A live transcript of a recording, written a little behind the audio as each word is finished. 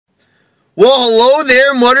Well, hello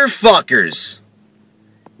there, motherfuckers.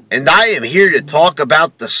 And I am here to talk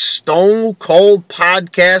about the Stone Cold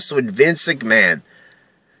podcast with Vince McMahon.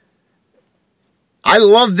 I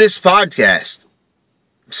love this podcast.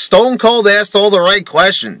 Stone Cold asked all the right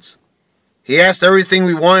questions. He asked everything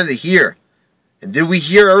we wanted to hear. And did we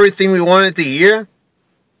hear everything we wanted to hear?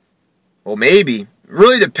 Well, maybe. It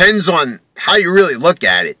really depends on how you really look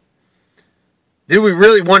at it. Did we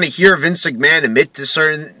really want to hear Vince McMahon admit to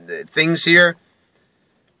certain things here?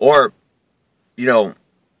 Or,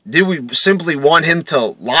 did we simply want him to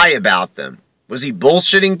lie about them? Was he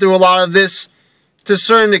bullshitting through a lot of this? To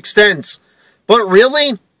certain extents. But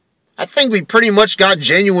really, I think we pretty much got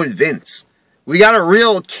genuine Vince. We got a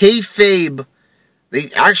real kayfabe.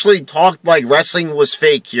 They actually talked like wrestling was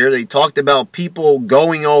fake here. They talked about people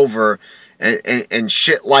going over and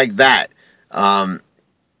shit like that.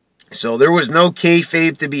 So there was no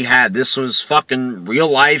kayfabe to be had. This was fucking real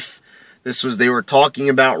life. They were talking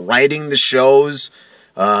about writing the shows.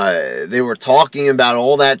 They were talking about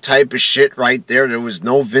all that type of shit right there. There was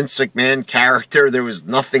no Vince McMahon character. There was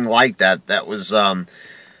nothing like that. That was,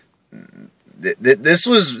 this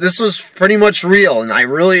was pretty much real, and I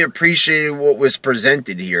really appreciated what was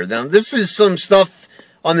presented here. Now, this is some stuff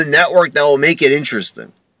on the network that will make it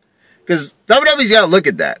interesting. Because WWE's got to look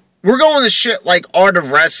at that. We're going to shit like Art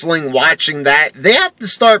of Wrestling, watching that. They have to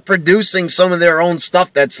start producing some of their own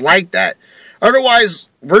stuff that's like that. Otherwise,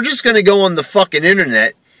 we're just going to go on the fucking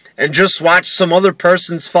internet and just watch some other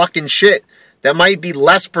person's fucking shit that might be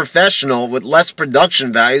less professional with less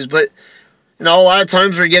production values. But, a lot of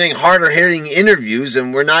times we're getting harder-hitting interviews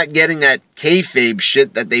and we're not getting that kayfabe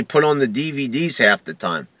shit that they put on the DVDs half the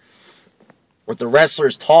time. With the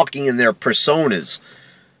wrestlers talking in their personas.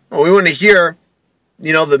 Well, we want to hear...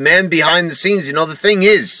 the man behind the scenes. The thing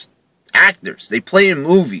is, actors, they play in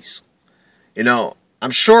movies.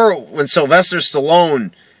 I'm sure when Sylvester Stallone,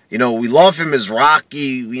 we love him as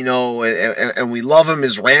Rocky, and we love him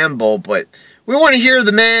as Rambo, but we want to hear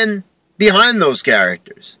the man behind those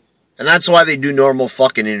characters. And that's why they do normal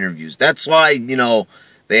fucking interviews. That's why,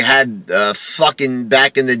 they had fucking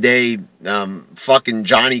back in the day, fucking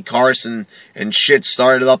Johnny Carson and shit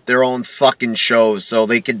started up their own fucking shows so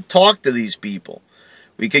they could talk to these people.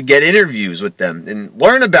 We could get interviews with them and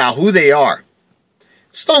learn about who they are.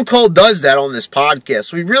 Stone Cold does that on this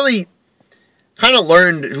podcast. We really kind of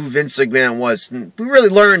learned who Vince McMahon was. And we really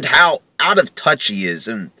learned how out of touch he is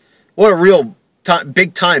and what a real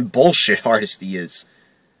big-time bullshit artist he is.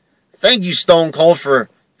 Thank you, Stone Cold, for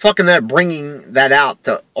fucking bringing that out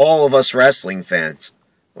to all of us wrestling fans.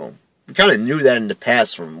 Well, we kind of knew that in the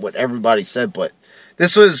past from what everybody said, but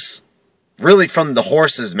this was... really from the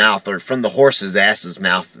horse's mouth, or from the horse's ass's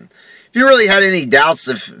mouth. And if you really had any doubts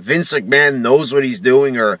if Vince McMahon knows what he's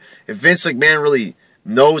doing, or if Vince McMahon really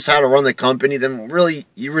knows how to run the company, then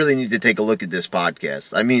you really need to take a look at this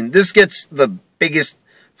podcast. I mean, this gets the biggest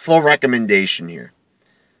full recommendation here.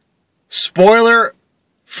 Spoiler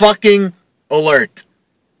fucking alert.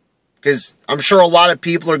 Because I'm sure a lot of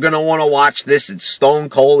people are going to want to watch this. It's Stone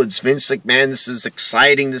Cold, it's Vince McMahon, this is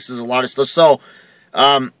exciting, this is a lot of stuff. So,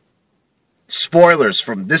 spoilers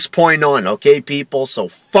from this point on, okay, people? So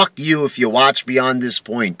fuck you if you watch beyond this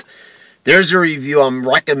point. There's a review. I'm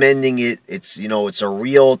recommending it. It's it's a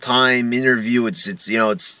real-time interview.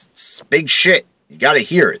 It's big shit. You got to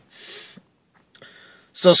hear it.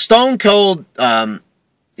 So Stone Cold,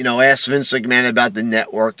 asked Vince McMahon about the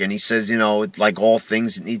network, and he says, like all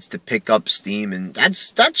things, it needs to pick up steam, and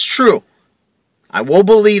that's true. I will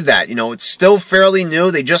believe that. It's still fairly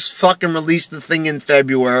new. They just fucking released the thing in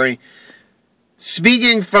February.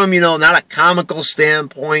 Speaking from, not a comical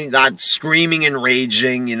standpoint, not screaming and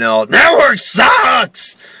raging, network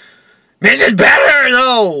sucks! Make it better!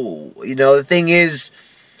 No! The thing is,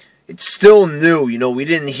 it's still new. We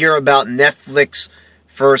didn't hear about Netflix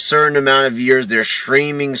for a certain amount of years. Their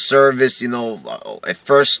streaming service, it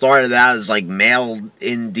first started out as like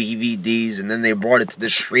mailed-in DVDs, and then they brought it to the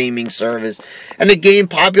streaming service, and it gained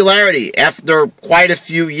popularity after quite a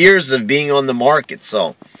few years of being on the market,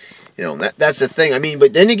 so... that's the thing. I mean,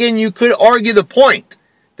 but then again, you could argue the point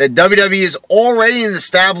that WWE is already an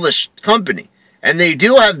established company. And they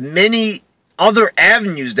do have many other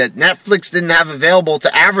avenues that Netflix didn't have available to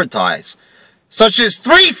advertise. Such as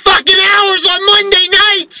 3 fucking hours on Monday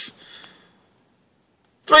nights!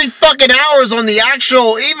 3 fucking hours on the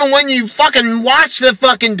actual... Even when you fucking watch the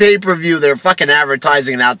fucking pay-per-view, they're fucking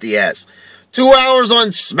advertising it out the ass. 2 hours on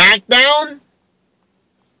SmackDown?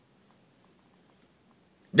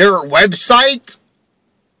 Their website,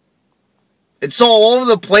 it's all over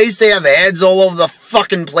the place. They have ads all over the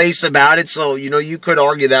fucking place about it. So, you could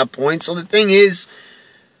argue that point. So the thing is,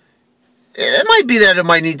 it might be that it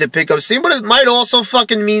might need to pick up steam, but it might also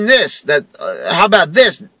fucking mean this. That how about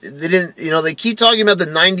this? They didn't, they keep talking about the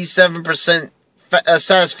 97%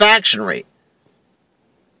 satisfaction rate.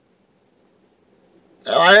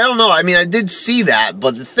 I don't know. I mean, I did see that,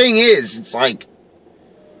 but the thing is, it's like,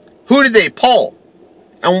 who did they poll?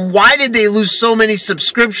 And why did they lose so many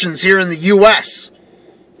subscriptions here in the U.S.,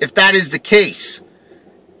 if that is the case?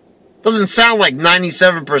 Doesn't sound like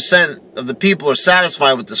 97% of the people are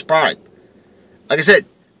satisfied with this product. Like I said,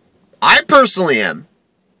 I personally am.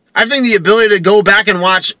 I think the ability to go back and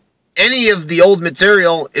watch any of the old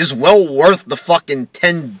material is well worth the fucking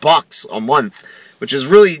 $10 a month, which is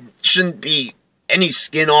really shouldn't be any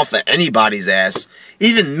skin off of anybody's ass.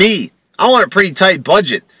 Even me, I want a pretty tight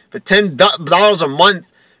budget, but $10 a month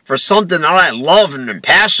for something that I love and am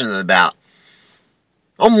passionate about,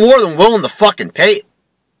 I'm more than willing to fucking pay it.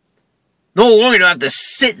 No longer do I have to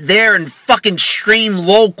sit there and fucking stream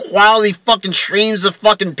low quality fucking streams of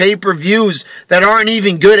fucking pay-per-views that aren't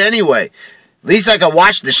even good anyway. At least I can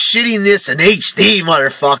watch the shittiness in HD,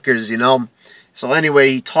 motherfuckers, So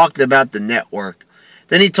anyway, he talked about the network.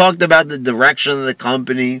 Then he talked about the direction of the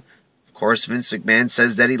company. Of course, Vince McMahon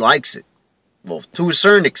says that he likes it. Well, to a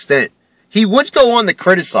certain extent. He would go on to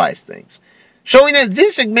criticize things, showing that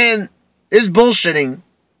Vince McMahon is bullshitting,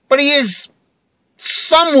 but he is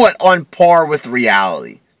somewhat on par with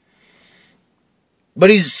reality. But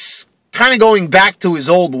he's kind of going back to his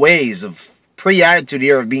old ways of pre-Attitude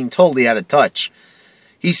Era of being totally out of touch.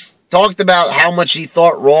 He's talked about how much he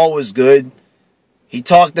thought Raw was good. He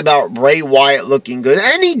talked about Bray Wyatt looking good,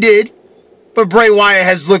 and he did. But Bray Wyatt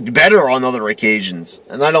has looked better on other occasions.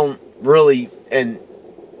 And I don't really,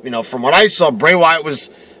 from what I saw, Bray Wyatt was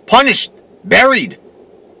punished, buried.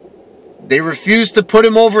 They refused to put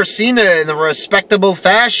him over Cena in a respectable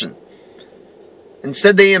fashion.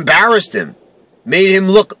 Instead, they embarrassed him, made him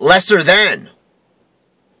look lesser than.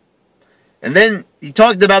 And then he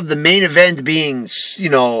talked about the main event being,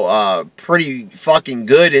 pretty fucking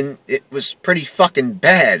good, and it was pretty fucking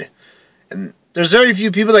bad. And there's very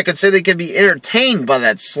few people that could say they could be entertained by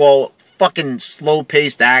that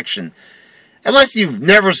slow-paced action. Unless you've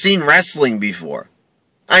never seen wrestling before.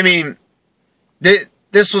 I mean,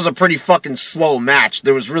 this was a pretty fucking slow match.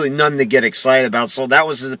 There was really nothing to get excited about, so that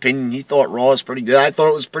was his opinion. He thought Raw was pretty good. I thought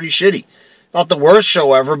it was pretty shitty. Not the worst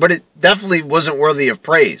show ever, but it definitely wasn't worthy of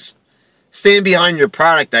praise. Stand behind your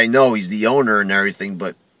product, I know. He's the owner and everything,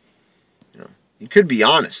 but, you could be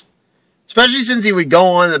honest. Especially since he would go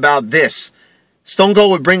on about this. Stone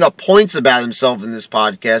Cold would bring up points about himself in this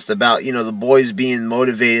podcast, about, the boys being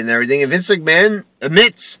motivated and everything. And Vince McMahon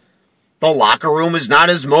admits the locker room is not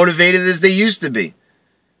as motivated as they used to be.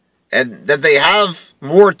 And that they have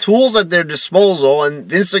more tools at their disposal, and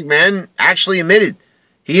Vince McMahon actually admitted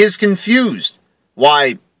he is confused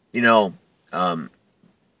why,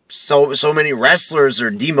 so many wrestlers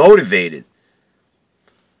are demotivated.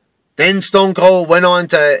 Then Stone Cold went on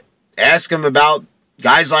to ask him about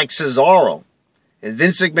guys like Cesaro. And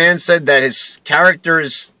Vince McMahon said that his character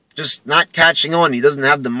is just not catching on. He doesn't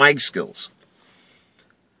have the mic skills.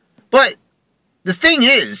 But the thing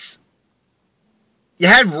is, you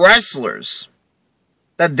had wrestlers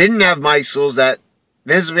that didn't have mic skills that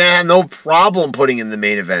Vince McMahon had no problem putting in the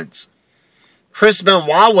main events. Chris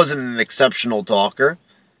Benoit wasn't an exceptional talker.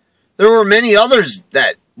 There were many others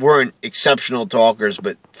that weren't exceptional talkers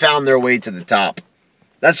but found their way to the top.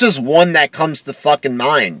 That's just one that comes to fucking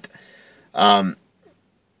mind.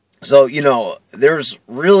 So, there's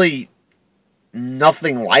really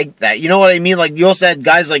nothing like that. You know what I mean? Like, you also had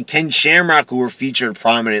guys like Ken Shamrock who were featured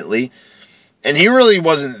prominently. And he really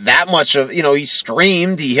wasn't that much of, he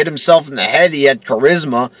screamed, he hit himself in the head, he had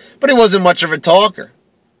charisma, but he wasn't much of a talker.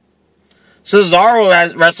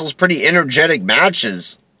 Cesaro wrestles pretty energetic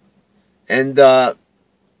matches. And,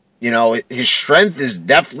 his strength is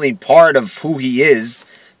definitely part of who he is.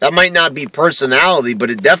 That might not be personality,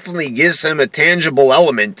 but it definitely gives him a tangible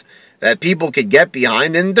element that people could get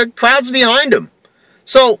behind, and the crowd's behind him.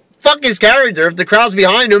 So, fuck his character. If the crowd's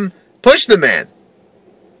behind him, push the man.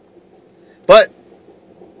 But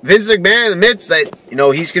Vince McMahon admits that,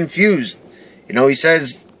 he's confused. He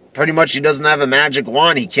says pretty much he doesn't have a magic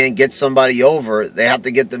wand. He can't get somebody over. They have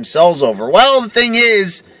to get themselves over. Well, the thing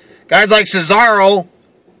is, guys like Cesaro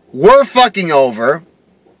were fucking over.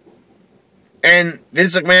 And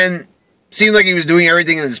Vince McMahon seemed like he was doing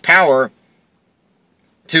everything in his power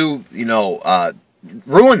to,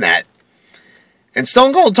 ruin that. And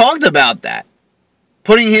Stone Cold talked about that.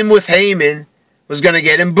 Putting him with Heyman was going to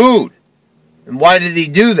get him booed. And why did he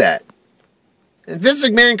do that? And Vince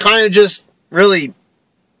McMahon kind of just really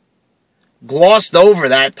glossed over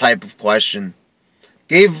that type of question.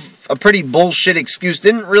 Gave a pretty bullshit excuse.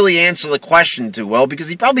 Didn't really answer the question too well because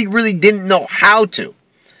he probably really didn't know how to.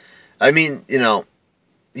 I mean, you know,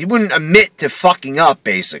 he wouldn't admit to fucking up,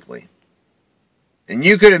 basically. And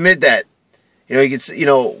you could admit that, you know, you could, you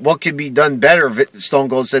know, what could be done better, Stone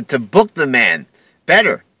Cold said, to book the man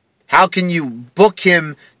better. How can you book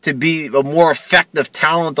him to be a more effective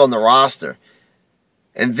talent on the roster?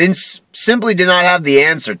 And Vince simply did not have the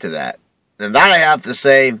answer to that. And that, I have to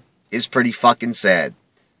say, is pretty fucking sad.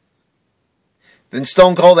 Then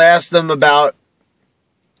Stone Cold asked them about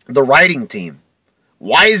the writing team.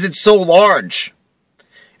 Why is it so large?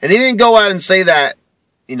 And he didn't go out and say that,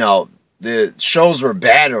 you know, the shows were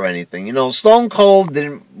bad or anything. You know, Stone Cold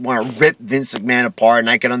didn't want to rip Vince McMahon apart, and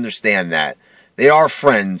I can understand that. They are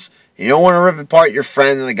friends. You don't want to rip apart your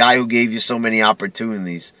friend and the guy who gave you so many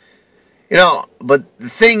opportunities. You know, but the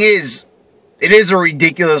thing is, it is a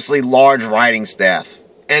ridiculously large writing staff.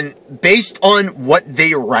 And based on what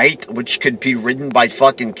they write, which could be written by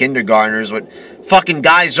fucking kindergartners with fucking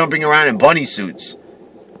guys jumping around in bunny suits,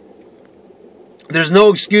 there's no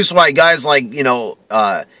excuse why guys like, you know,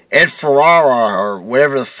 Ed Ferrara or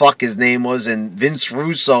whatever the fuck his name was, and Vince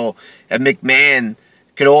Russo and McMahon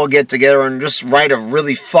could all get together and just write a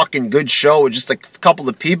really fucking good show with just a couple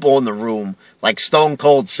of people in the room, like Stone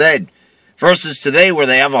Cold said, versus today where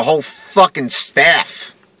they have a whole fucking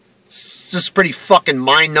staff. It's just pretty fucking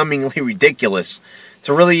mind-numbingly ridiculous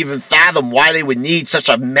to really even fathom why they would need such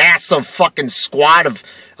a massive fucking squad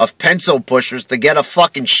of pencil pushers to get a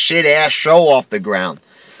fucking shit-ass show off the ground.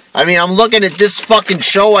 I mean, I'm looking at this fucking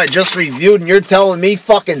show I just reviewed, and you're telling me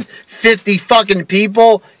fucking 50 fucking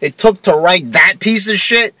people it took to write that piece of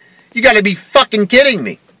shit? You gotta be fucking kidding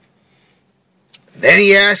me. Then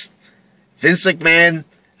he asked Vince McMahon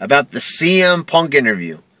about the CM Punk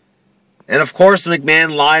interview. And of course,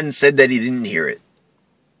 McMahon lied and said that he didn't hear it.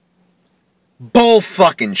 Bull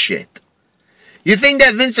fucking shit. You think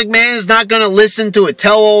that Vince McMahon is not going to listen to a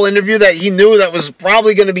tell-all interview that he knew that was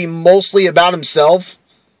probably going to be mostly about himself?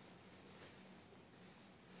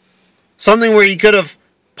 Something where he could have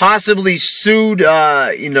possibly sued,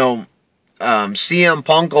 CM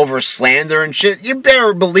Punk over slander and shit. You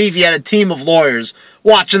better believe he had a team of lawyers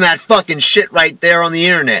watching that fucking shit right there on the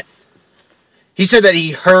internet. He said that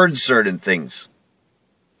he heard certain things.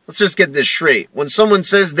 Let's just get this straight. When someone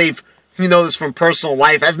says they've, you know this from personal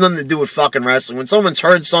life, has nothing to do with fucking wrestling. When someone's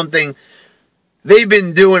heard something, they've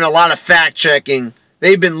been doing a lot of fact checking.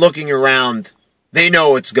 They've been looking around. They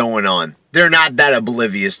know what's going on. They're not that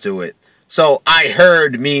oblivious to it. So I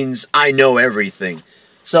heard means I know everything.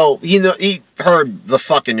 So he heard the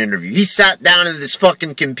fucking interview. He sat down at his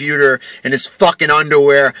fucking computer in his fucking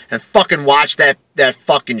underwear and fucking watched that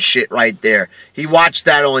fucking shit right there. He watched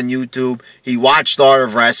that on YouTube. He watched Art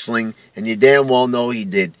of Wrestling, and you damn well know he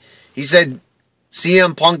did. He said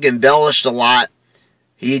CM Punk embellished a lot.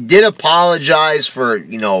 He did apologize for,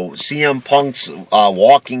 CM Punk's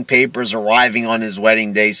walking papers arriving on his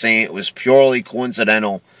wedding day, saying it was purely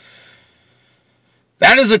coincidental.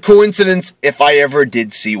 That is a coincidence if I ever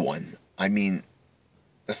did see one. I mean,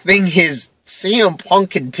 the thing is, CM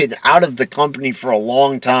Punk had been out of the company for a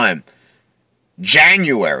long time.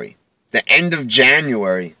 January. The end of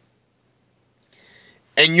January.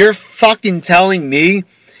 And you're fucking telling me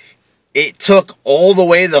it took all the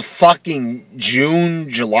way to fucking June,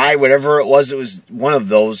 July, whatever it was one of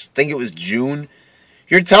those. I think it was June.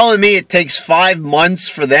 You're telling me it takes 5 months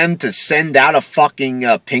for them to send out a fucking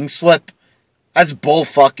pink slip? That's bull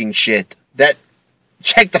fucking shit.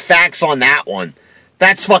 Check the facts on that one.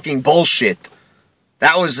 That's fucking bullshit.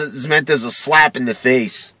 That was meant as a slap in the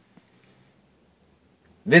face.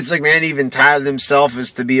 Vince McMahon even titled himself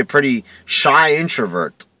as to be a pretty shy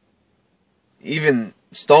introvert. Even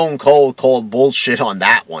Stone Cold called bullshit on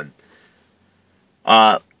that one.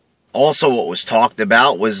 Also, what was talked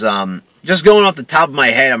about was, just going off the top of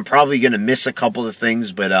my head, I'm probably going to miss a couple of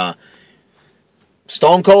things, but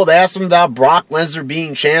Stone Cold asked him about Brock Lesnar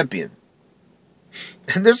being champion.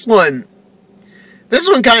 And this one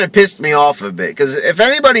kind of pissed me off a bit, because if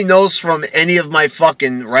anybody knows from any of my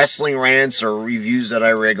fucking wrestling rants or reviews that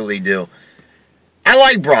I regularly do, I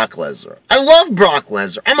like Brock Lesnar. I love Brock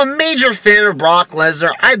Lesnar. I'm a major fan of Brock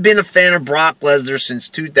Lesnar. I've been a fan of Brock Lesnar since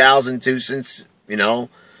 2002, since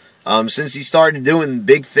he started doing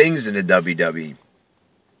big things in the WWE.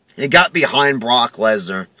 It got behind Brock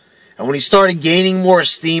Lesnar. And when he started gaining more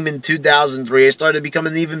steam in 2003, I started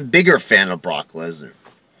becoming an even bigger fan of Brock Lesnar.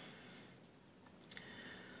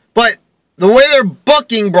 But the way they're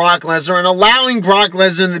booking Brock Lesnar and allowing Brock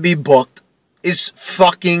Lesnar to be booked is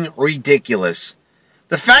fucking ridiculous.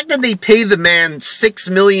 The fact that they pay the man $6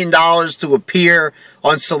 million to appear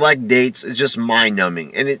on select dates is just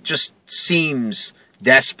mind-numbing. And it just seems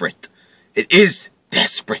desperate. It is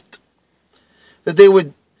desperate. That they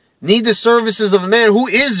would need the services of a man who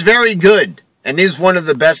is very good and is one of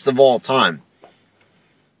the best of all time.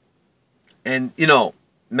 And, you know,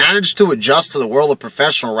 managed to adjust to the world of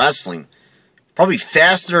professional wrestling probably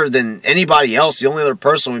faster than anybody else. The only other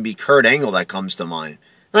person would be Kurt Angle that comes to mind.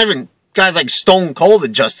 Not even guys like Stone Cold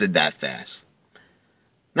adjusted that fast.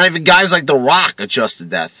 Not even guys like The Rock adjusted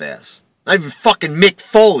that fast. Not even fucking Mick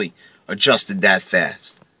Foley adjusted that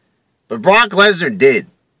fast. But Brock Lesnar did.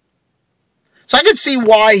 So I could see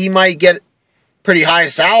why he might get pretty high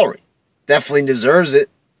salary. Definitely deserves it.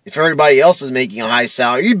 If everybody else is making a high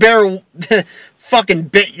salary, you better fucking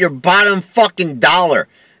bet your bottom fucking dollar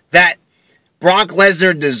that Brock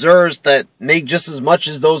Lesnar deserves to make just as much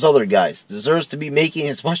as those other guys. Deserves to be making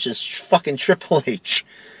as much as fucking Triple H.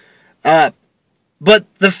 But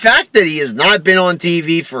the fact that he has not been on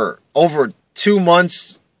TV for over 2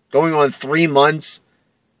 months, going on 3 months,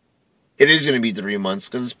 it is going to be 3 months,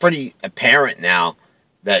 because it's pretty apparent now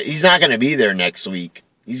that he's not going to be there next week.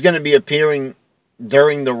 He's going to be appearing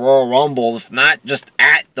during the Royal Rumble, if not just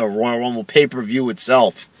at the Royal Rumble pay-per-view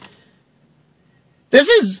itself. This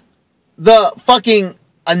is the fucking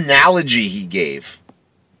analogy he gave.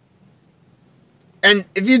 And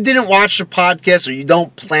if you didn't watch the podcast, or you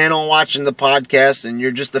don't plan on watching the podcast, and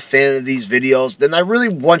you're just a fan of these videos, then I really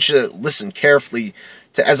want you to listen carefully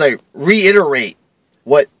to as I reiterate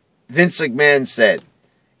what Vince McMahon said.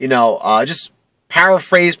 You know, just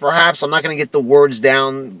paraphrase perhaps. I'm not going to get the words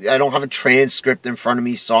down. I don't have a transcript in front of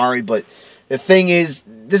me, sorry. But the thing is,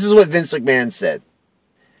 this is what Vince McMahon said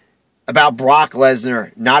about Brock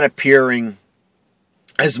Lesnar not appearing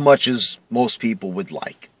as much as most people would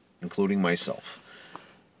like, including myself.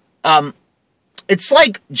 It's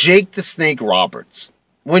like Jake the Snake Roberts.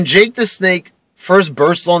 When Jake the Snake first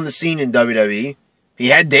burst on the scene in WWE, he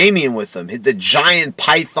had Damien with him, the giant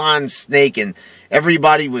python snake, and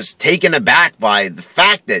everybody was taken aback by the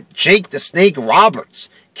fact that Jake the Snake Roberts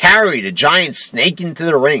carried a giant snake into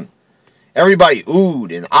the ring. Everybody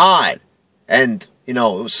oohed and ahed, and, you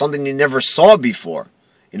know, it was something you never saw before.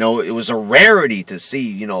 You know, it was a rarity to see,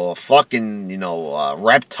 you know, a fucking, you know,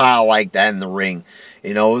 reptile like that in the ring.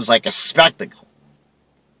 You know, it was like a spectacle.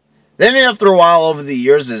 Then after a while, over the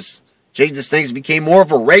years, as Jake the Snake became more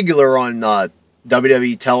of a regular on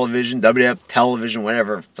WWE television, WWF television,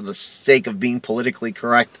 whatever, for the sake of being politically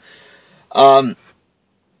correct,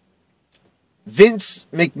 Vince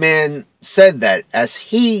McMahon said that as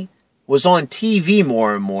he was on TV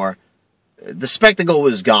more and more, the spectacle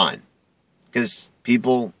was gone. Because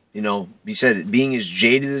people, you know, he said, being as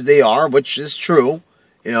jaded as they are, which is true,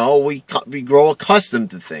 you know, we grow accustomed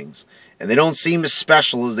to things. And they don't seem as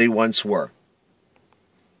special as they once were.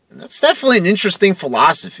 And that's definitely an interesting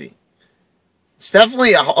philosophy. It's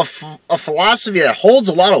definitely a philosophy that holds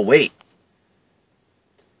a lot of weight.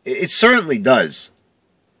 It certainly does.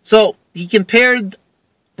 So, he compared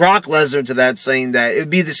Brock Lesnar to that, saying that it would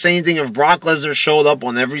be the same thing if Brock Lesnar showed up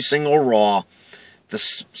on every single Raw, the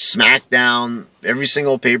SmackDown, every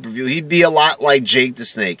single pay-per-view. He'd be a lot like Jake the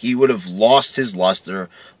Snake. He would have lost his luster,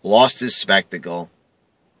 lost his spectacle.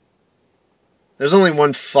 There's only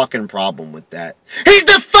one fucking problem with that. He's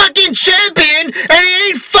the fucking champion, and he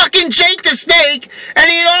ain't fucking Jake the Snake, and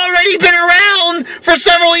he had already been around for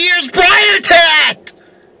several years prior to that!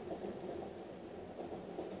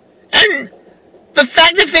 And the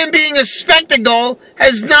fact of him being a spectacle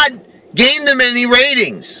has not gained them any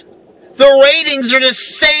ratings. The ratings are the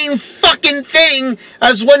same fucking thing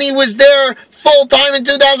as when he was there full-time in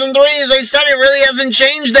 2003. As I said, it really hasn't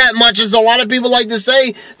changed that much, as a lot of people like to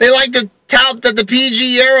say. They like to tout that the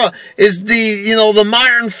PG era is the, you know, the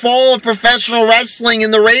modern fall of professional wrestling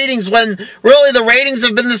in the ratings, when really the ratings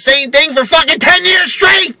have been the same thing for fucking 10 years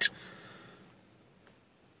straight.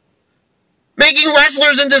 Making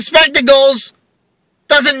wrestlers into spectacles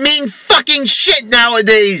doesn't mean fucking shit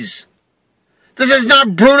nowadays. This is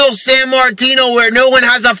not Bruno Sammartino, where no one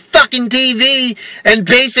has a fucking TV and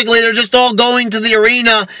basically they're just all going to the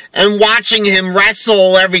arena and watching him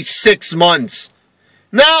wrestle every 6 months.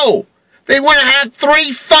 No! They want to have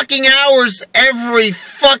 3 fucking hours every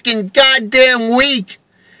fucking goddamn week.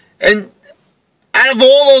 And out of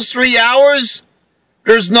all those 3 hours,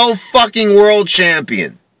 there's no fucking world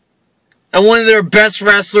champion. And one of their best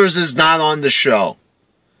wrestlers is not on the show.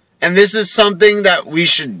 And this is something that we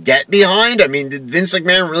should get behind. I mean, did Vince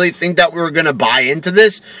McMahon really think that we were going to buy into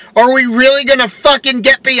this? Are we really going to fucking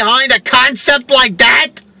get behind a concept like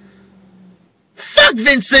that? Fuck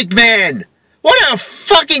Vince McMahon! What a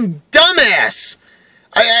fucking dumbass!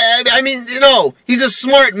 I mean, you know, he's a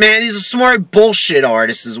smart man. He's a smart bullshit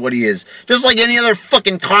artist is what he is. Just like any other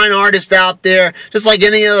fucking con artist out there. Just like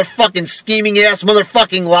any other fucking scheming ass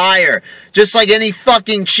motherfucking liar. Just like any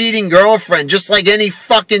fucking cheating girlfriend. Just like any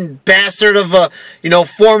fucking bastard of a, you know,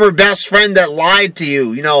 former best friend that lied to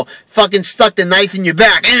you. You know, fucking stuck the knife in your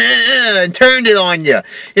back and turned it on you.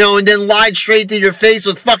 You know, and then lied straight to your face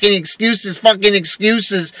with fucking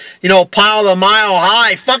excuses, you know, piled a mile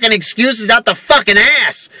high. Fucking excuses out the fucking ass.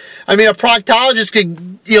 I mean, a proctologist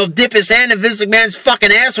could, you know, dip his hand in Vince McMahon's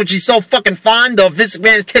fucking ass, which he's so fucking fond of. Vince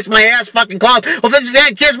McMahon kiss my ass fucking club. Well, Vince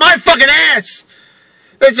McMahon kiss my fucking ass.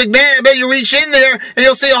 Vince McMahon, I bet you reach in there and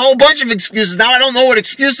you'll see a whole bunch of excuses. Now, I don't know what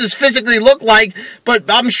excuses physically look like, but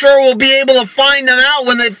I'm sure we'll be able to find them out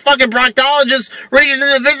when the fucking proctologist reaches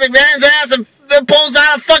into Vince McMahon's ass and pulls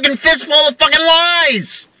out a fucking fistful of fucking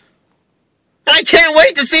lies. And I can't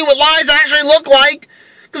wait to see what lies actually look like,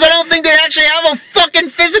 because I don't think they actually have a fucking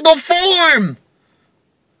physical form.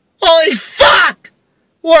 Holy fuck!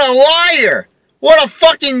 What a liar! What a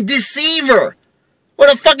fucking deceiver!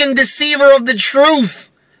 What a fucking deceiver of the truth!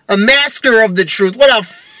 A masker of the truth. What a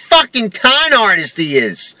fucking con artist he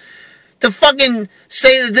is. To fucking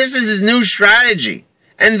say that this is his new strategy.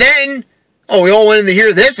 And then, oh, we all wanted to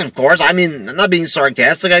hear this, of course. I mean, I'm not being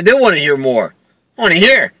sarcastic. I do want to hear more. I want to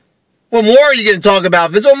hear. What more are you going to talk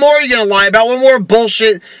about, Vince? What more are you going to lie about? What more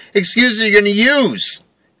bullshit excuses are you going to use?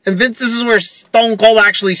 And Vince, this is where Stone Cold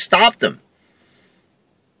actually stopped him.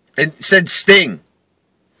 And said Sting.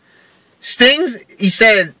 Sting, he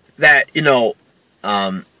said that, you know,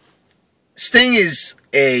 Sting is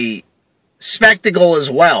a spectacle as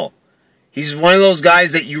well. He's one of those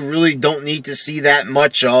guys that you really don't need to see that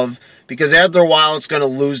much of, because after a while it's going to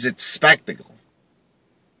lose its spectacle.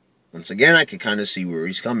 Once again, I can kind of see where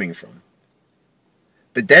he's coming from.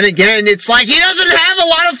 But then again, it's like he doesn't have a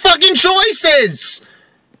lot of fucking choices.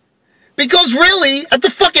 Because really, at the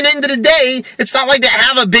fucking end of the day, it's not like they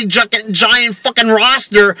have a big giant fucking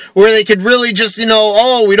roster where they could really just, you know,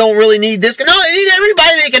 oh, we don't really need this. No, they need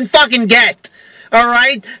everybody they can fucking get.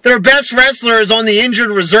 Alright? Their best wrestler is on the injured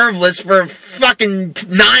reserve list for fucking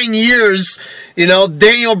 9 years. You know,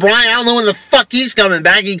 Daniel Bryan, I don't know when the fuck he's coming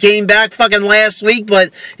back. He came back fucking last week,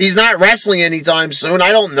 but he's not wrestling anytime soon.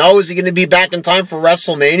 I don't know. Is he going to be back in time for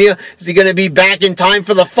WrestleMania? Is he going to be back in time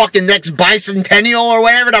for the fucking next bicentennial or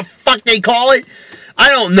whatever the fuck they call it?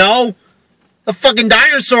 I don't know. The fucking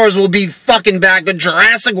dinosaurs will be fucking back. The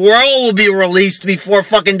Jurassic World will be released before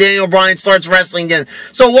fucking Daniel Bryan starts wrestling again.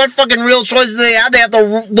 So what fucking real choices do they have? They have to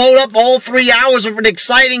load up all 3 hours of an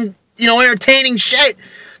exciting, you know, entertaining shit.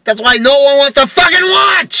 That's why no one wants to fucking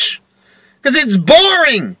watch. Because it's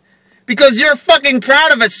boring. Because you're fucking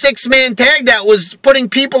proud of a 6-man tag that was putting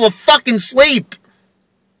people to fucking sleep.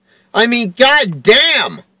 I mean,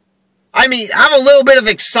 goddamn. I mean, have a little bit of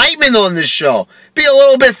excitement on this show. Be a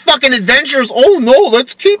little bit fucking adventurous. Oh no,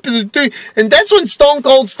 let's keep it. And that's when Stone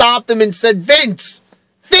Cold stopped him and said, Vince!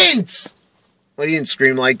 Well, he didn't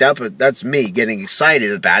scream like that, but that's me getting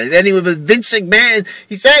excited about it. Anyway, but Vince McMahon,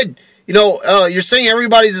 he said, you know, you're saying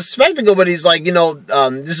everybody's a spectacle, but he's like, you know,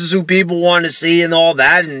 this is who people want to see and all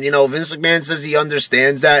that. And, you know, Vince McMahon says he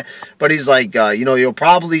understands that, but he's like, you know, you'll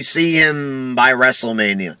probably see him by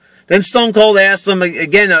WrestleMania. Then Stone Cold asked him,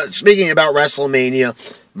 again, speaking about WrestleMania,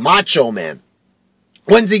 Macho Man,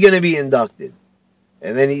 when's he going to be inducted?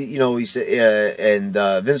 And then he, you know, he said, and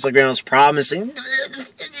Vince McMahon was promising,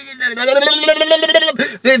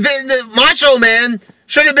 Macho Man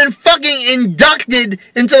should have been fucking inducted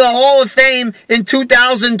into the Hall of Fame in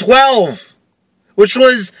 2012, which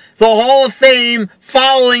was the Hall of Fame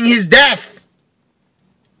following his death.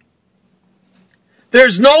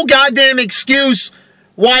 There's no goddamn excuse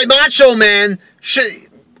why Macho Man should...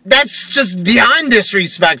 That's just beyond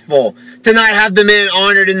disrespectful to not have the man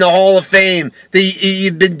honored in the Hall of Fame.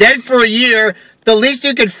 He's been dead for a year. The least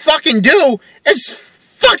you could fucking do is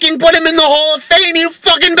fucking put him in the Hall of Fame, you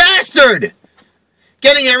fucking bastard!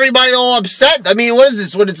 Getting everybody all upset. I mean, what is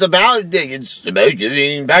this? What it's about? It's about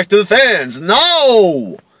giving back to the fans.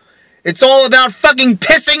 No! It's all about fucking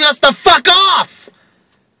pissing us the fuck off!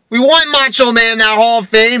 We want Macho Man in that Hall of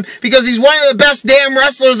Fame because he's one of the best damn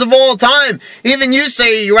wrestlers of all time. Even you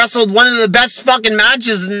say he wrestled one of the best fucking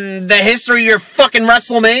matches in the history of your fucking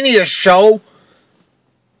WrestleMania show.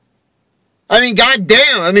 I mean,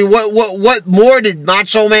 goddamn. I mean, what more did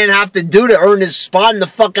Macho Man have to do to earn his spot in the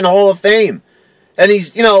fucking Hall of Fame? And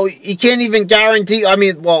he's, you know, he can't even guarantee. I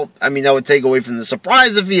mean, that would take away from the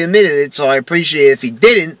surprise if he admitted it, so I appreciate it if he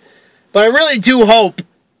didn't. But I really do hope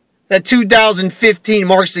that 2015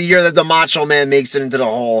 marks the year that the Macho Man makes it into the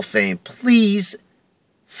Hall of Fame. Please,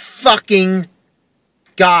 fucking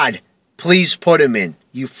God, please put him in.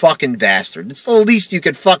 You fucking bastard. It's the least you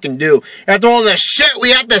could fucking do. After all the shit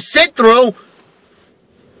we have to sit through,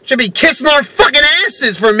 should be kissing our fucking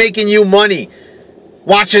asses for making you money.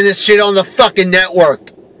 Watching this shit on the fucking network.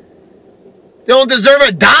 They don't deserve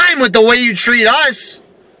a dime with the way you treat us.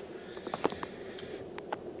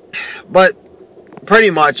 But, pretty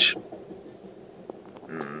much,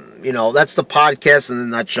 that's the podcast in a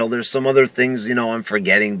nutshell. There's some other things, I'm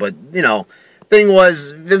forgetting. But, thing was,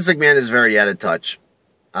 Vince McMahon is very out of touch.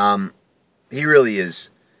 He really is.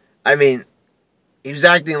 I mean, he was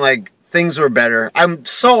acting like things were better. I'm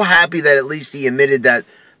so happy that at least he admitted that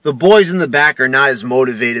the boys in the back are not as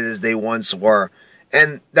motivated as they once were.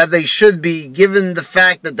 And that they should be, given the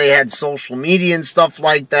fact that they had social media and stuff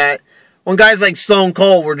like that. When guys like Stone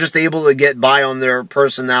Cold were just able to get by on their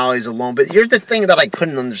personalities alone. But here's the thing that I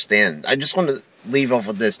couldn't understand. I just want to leave off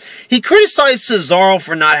with this. He criticized Cesaro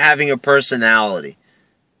for not having a personality.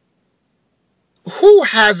 Who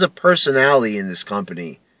has a personality in this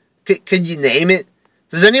company? Could you name it?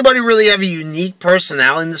 Does anybody really have a unique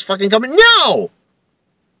personality in this fucking company? No!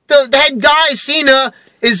 The head guy, Cena,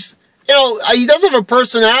 is... he does have a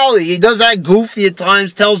personality. He does act goofy at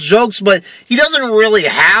times, tells jokes, but he doesn't really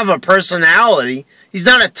have a personality. He's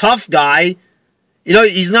not a tough guy.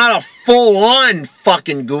 He's not a full-on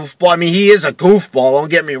fucking goofball. I mean, he is a goofball, don't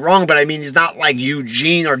get me wrong, but I mean, he's not like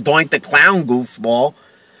Eugene or Doink the Clown goofball.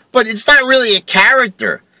 But it's not really a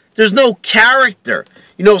character. There's no character.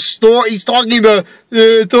 He's talking about,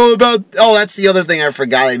 it's all about, that's the other thing I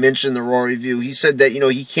forgot. I mentioned in the Raw review. He said that,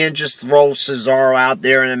 he can't just throw Cesaro out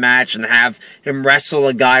there in a match and have him wrestle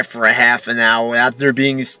a guy for a half an hour without there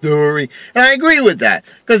being a story. And I agree with that.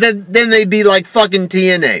 Because then they'd be like fucking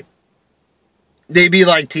TNA. They'd be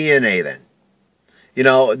like TNA then.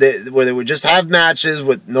 Where they would just have matches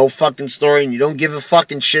with no fucking story, and you don't give a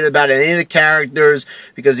fucking shit about any of the characters,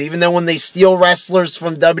 because even though when they steal wrestlers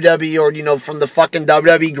from WWE or, from the fucking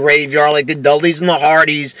WWE graveyard, like the Dudleys and the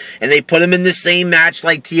Hardys, and they put them in the same match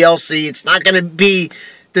like TLC, it's not going to be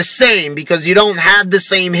the same, because you don't have the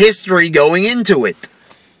same history going into it.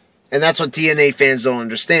 And that's what TNA fans don't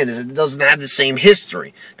understand, is it doesn't have the same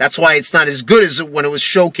history. That's why it's not as good as when it was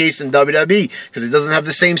showcased in WWE, because it doesn't have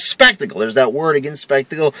the same spectacle. There's that word again,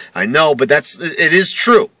 spectacle. I know, but it is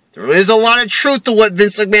true. There is a lot of truth to what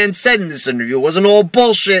Vince McMahon said in this interview. It wasn't all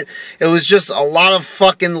bullshit. It was just a lot of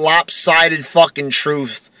fucking lopsided fucking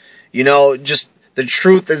truth. Just the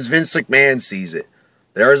truth as Vince McMahon sees it.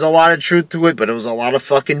 There is a lot of truth to it, but it was a lot of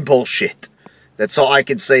fucking bullshit. That's all I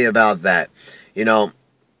can say about that.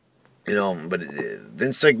 But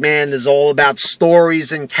Vince McMahon is all about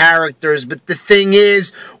stories and characters. But the thing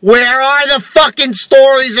is, where are the fucking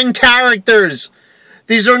stories and characters?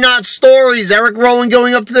 These are not stories. Eric Rowan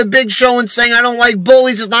going up to the Big Show and saying, I don't like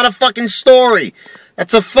bullies, is not a fucking story.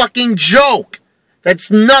 That's a fucking joke.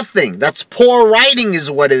 That's nothing. That's poor writing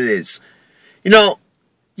is what it is.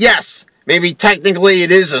 Yes, maybe technically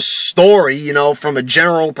it is a story, from a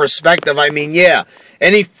general perspective. I mean, yeah.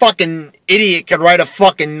 Any fucking idiot could write a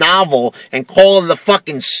fucking novel and call it a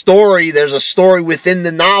fucking story. There's a story within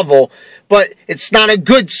the novel, but it's not a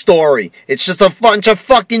good story. It's just a bunch of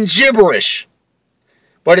fucking gibberish.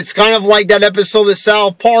 But it's kind of like that episode of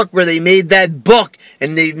South Park where they made that book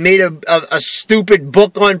and they made a stupid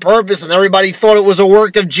book on purpose and everybody thought it was a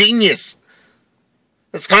work of genius.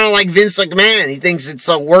 It's kind of like Vince McMahon. He thinks it's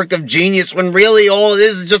a work of genius when really all it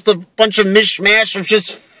is just a bunch of mishmash of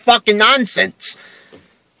just fucking nonsense.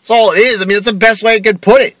 That's all it is. I mean, that's the best way I could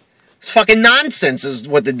put it. It's fucking nonsense is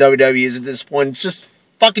what the WWE is at this point. It's just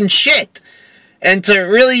fucking shit. And to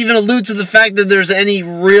really even allude to the fact that there's any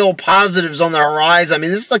real positives on the horizon, I mean,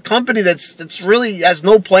 this is a company that's really has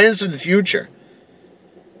no plans for the future.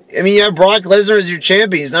 I mean, you have Brock Lesnar as your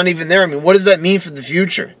champion. He's not even there. I mean, what does that mean for the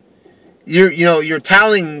future? You're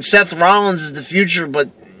touting Seth Rollins as the future, but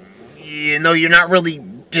you're not really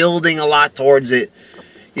building a lot towards it.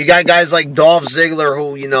 You got guys like Dolph Ziggler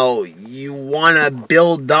who, you want to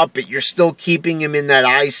build up, but you're still keeping him in that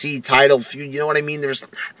IC title feud. You know what I mean? There's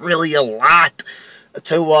not really a lot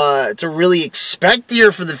to really expect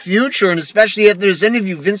here for the future, and especially after this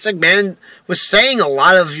interview, Vince McMahon was saying a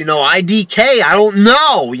lot of, IDK. I don't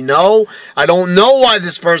know, I don't know why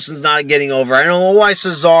this person's not getting over. I don't know why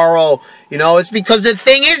Cesaro, it's because the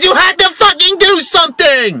thing is, you have to fucking do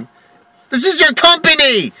something. This is your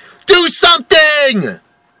company. Do something.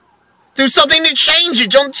 Do something to change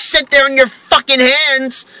it. Don't sit there in your fucking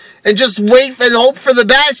hands and just wait and hope for the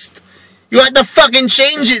best. You have to fucking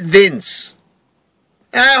change it, Vince.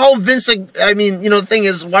 And I hope Vince, the thing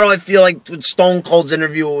is, why do I feel like with Stone Cold's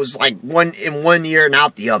interview, it was like one year and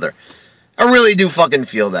out the other? I really do fucking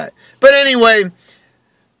feel that. But anyway,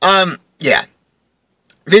 yeah.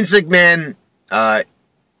 Vince McMahon,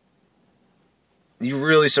 you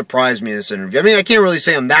really surprised me in this interview. I mean, I can't really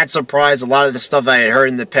say I'm that surprised. A lot of the stuff I had heard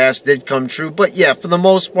in the past did come true. But yeah, for the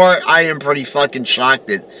most part, I am pretty fucking shocked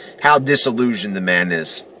at how disillusioned the man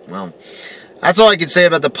is. Well, that's all I can say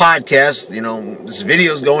about the podcast. You know, this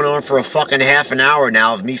video's going on for a fucking half an hour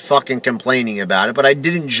now of me fucking complaining about it. But I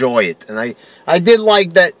did enjoy it. And I did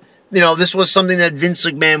like that, you know, this was something that Vince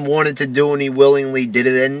McMahon wanted to do and he willingly did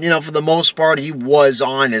it. And, you know, for the most part, he was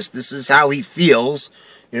honest. This is how he feels.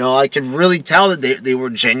 You know, I could really tell that they were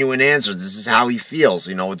genuine answers. This is how he feels.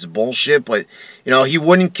 You know, it's bullshit, but, you know, he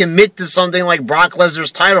wouldn't commit to something like Brock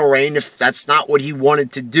Lesnar's title reign if that's not what he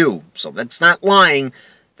wanted to do. So that's not lying.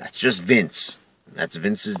 That's just Vince. That's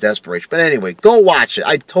Vince's desperation. But anyway, go watch it.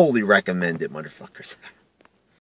 I totally recommend it, motherfuckers.